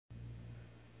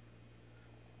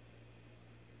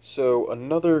So,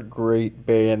 another great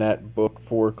bayonet book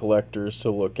for collectors to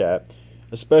look at,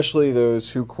 especially those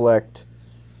who collect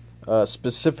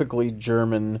specifically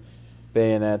German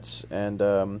bayonets and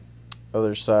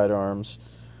other sidearms,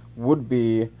 would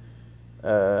be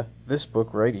this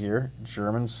book right here,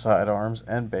 German Sidearms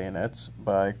and Bayonets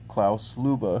by Klaus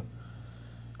Lubbe.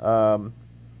 Um,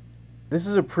 this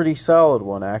is a pretty solid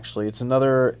one, actually. It's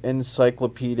another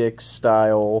encyclopedic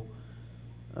style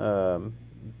um,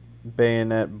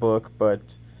 bayonet book,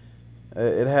 but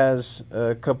it has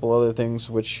a couple other things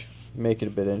which make it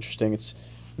a bit interesting. It's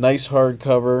nice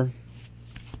hardcover.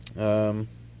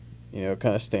 It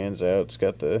kind of stands out. It's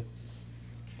got the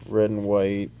red and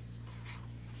white.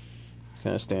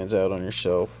 Kind of stands out on your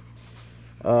shelf.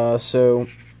 So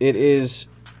it is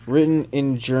written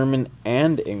in German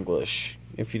and English.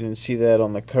 If you didn't see that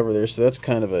on the cover there, so that's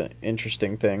kind of an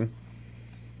interesting thing.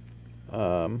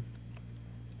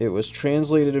 It was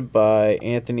translated by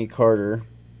Anthony Carter,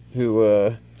 who,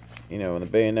 in the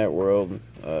bayonet world,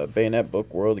 bayonet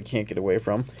book world, you can't get away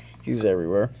from. He's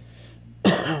everywhere.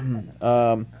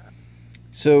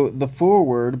 So the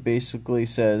foreword basically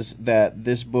says that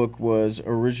this book was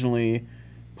originally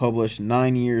published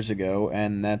 9 years ago,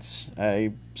 and that's,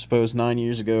 I suppose, 9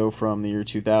 years ago from the year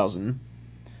 2000,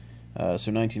 so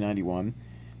 1991.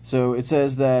 So it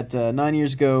says that 9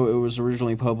 years ago it was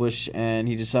originally published, and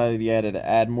he decided he had to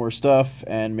add more stuff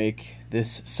and make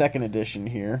this second edition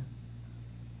here.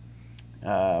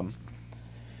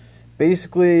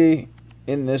 Basically,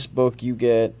 in this book you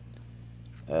get,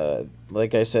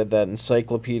 like I said, that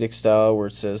encyclopedic style where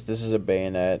it says this is a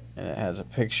bayonet, and it has a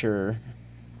picture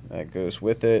that goes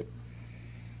with it.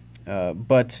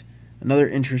 But another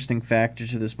interesting factor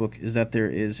to this book is that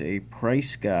there is a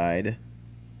price guide.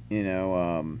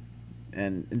 And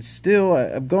still,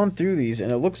 I've gone through these,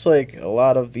 and it looks like a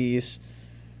lot of these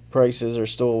prices are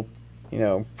still,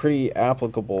 pretty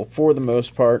applicable for the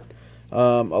most part.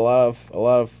 A lot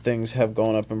of things have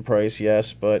gone up in price,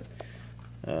 yes, but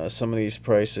some of these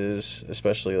prices,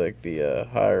 especially like the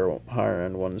higher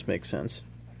end ones, make sense.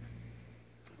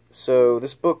 So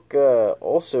this book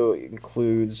also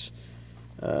includes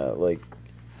like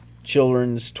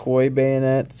children's toy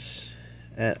bayonets.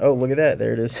 And, oh, look at that!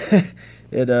 There it is.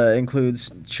 It includes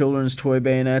children's toy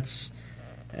bayonets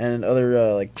and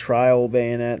other like trial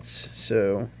bayonets.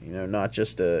 So not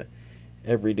just a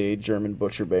everyday German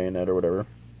butcher bayonet or whatever.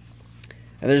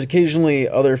 And there's occasionally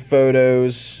other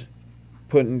photos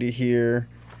put into here,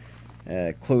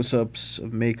 close-ups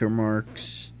of maker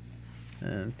marks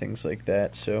and things like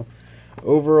that. So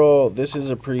overall, this is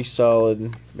a pretty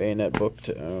solid bayonet book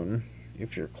to own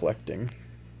if you're collecting.